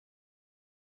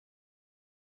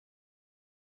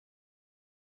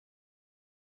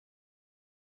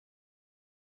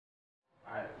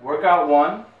Workout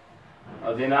 1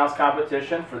 of the announced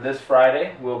competition for this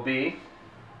Friday will be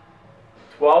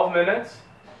 12 minutes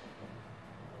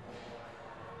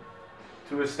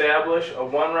to establish a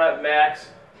 1 rep max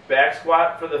back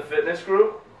squat for the fitness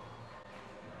group,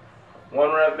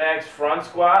 1 rep max front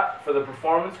squat for the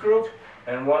performance group,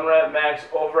 and 1 rep max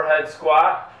overhead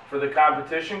squat for the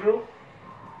competition group.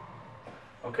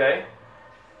 Okay?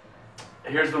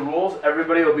 Here's the rules.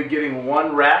 Everybody will be getting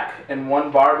 1 rack and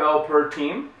 1 barbell per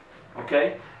team.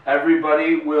 Okay?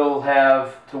 Everybody will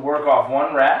have to work off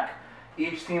 1 rack.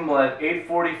 Each team will have 8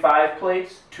 45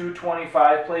 plates, 2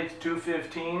 25 plates, 2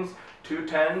 15s, 2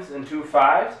 10s, and 2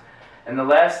 5s. And the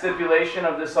last stipulation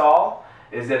of this all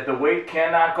is that the weight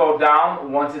cannot go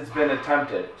down once it's been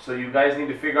attempted. So you guys need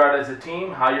to figure out as a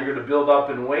team how you're going to build up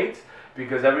in weight,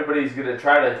 because everybody's going to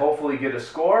try to hopefully get a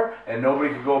score, and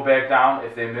nobody can go back down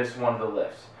if they miss one of the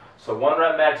lifts. So 1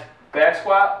 rep max back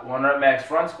squat, 1 rep max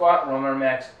front squat, 1 rep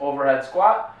max overhead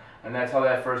squat, and that's how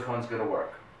that first one's going to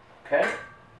work. Okay?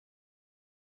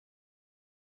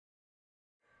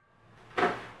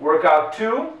 Workout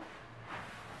 2.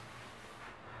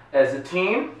 As a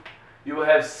team, you will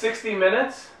have 60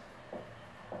 minutes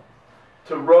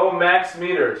to row max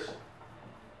meters.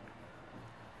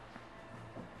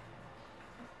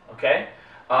 Okay?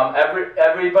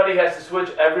 Everybody has to switch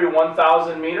every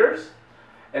 1,000 meters.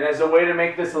 And as a way to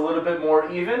make this a little bit more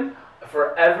even,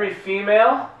 for every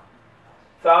female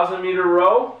 1,000-meter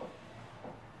row,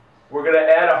 we're going to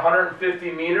add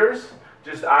 150 meters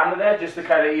just onto that, just to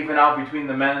kind of even out between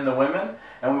the men and the women.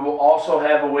 And we will also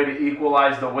have a way to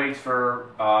equalize the weights for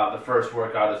the first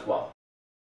workout as well.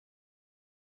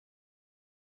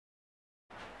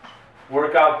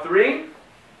 Workout 3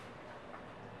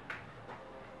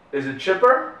 is a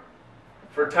chipper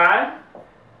for time.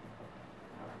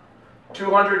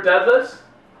 200 deadlifts.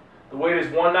 The weight is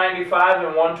 195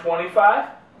 and 125.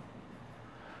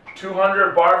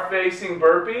 200 bar facing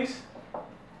burpees.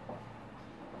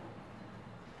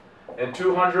 And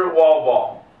 200 wall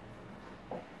ball.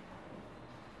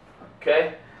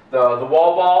 Okay, the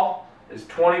wall ball is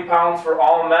 20 pounds for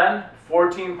all men,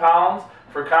 14 pounds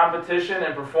for competition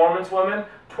and performance women,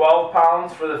 12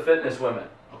 pounds for the fitness women.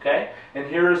 Okay, and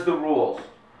here's the rules.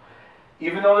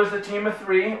 Even though there's a team of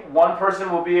 3, 1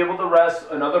 person will be able to rest,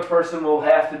 another person will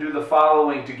have to do the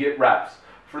following to get reps.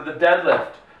 For the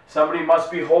deadlift, somebody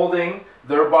must be holding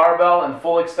their barbell in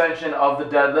full extension of the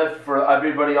deadlift for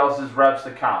everybody else's reps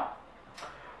to count.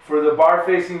 For the bar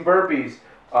facing burpees,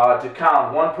 to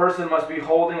count, 1 person must be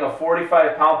holding a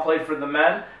 45-pound plate for the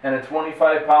men and a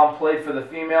 25-pound plate for the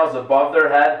females above their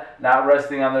head, not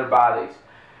resting on their bodies.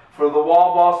 For the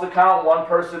wall balls to count, 1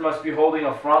 person must be holding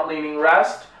a front-leaning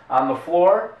rest on the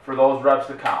floor for those reps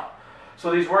to count. So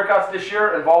these workouts this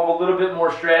year involve a little bit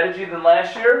more strategy than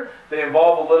last year. They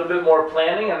involve a little bit more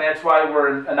planning, and that's why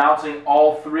we're announcing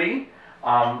all 3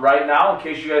 right now, in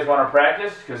case you guys want to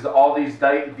practice, because all these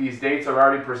dates are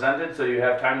already presented, so you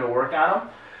have time to work on them.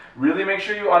 Really make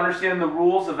sure you understand the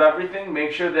rules of everything.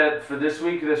 Make sure that for this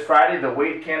week, this Friday, the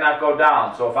weight cannot go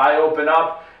down. So if I open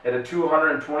up at a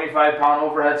 225-pound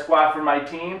overhead squat for my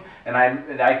team, and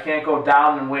I can't go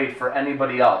down in weight for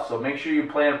anybody else. So make sure you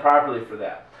plan properly for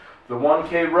that. The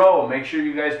 1K row, make sure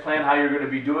you guys plan how you're going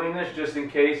to be doing this, just in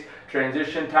case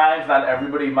transition times, not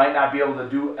everybody might not be able to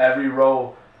do every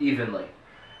row evenly.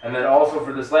 And then also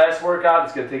for this last workout,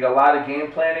 it's going to take a lot of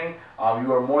game planning.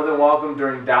 You are more than welcome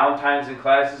during downtimes in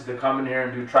classes to come in here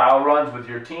and do trial runs with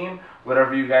your team,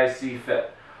 whatever you guys see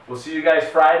fit. We'll see you guys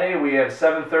Friday. We have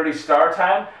 7:30 start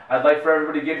time. I'd like for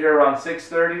everybody to get here around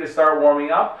 6:30 to start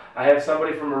warming up. I have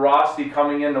somebody from Rosti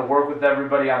coming in to work with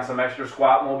everybody on some extra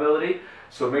squat mobility.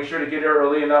 So make sure to get here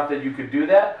early enough that you could do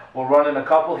that. We'll run in a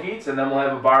couple heats, and then we'll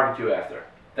have a barbecue after.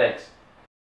 Thanks.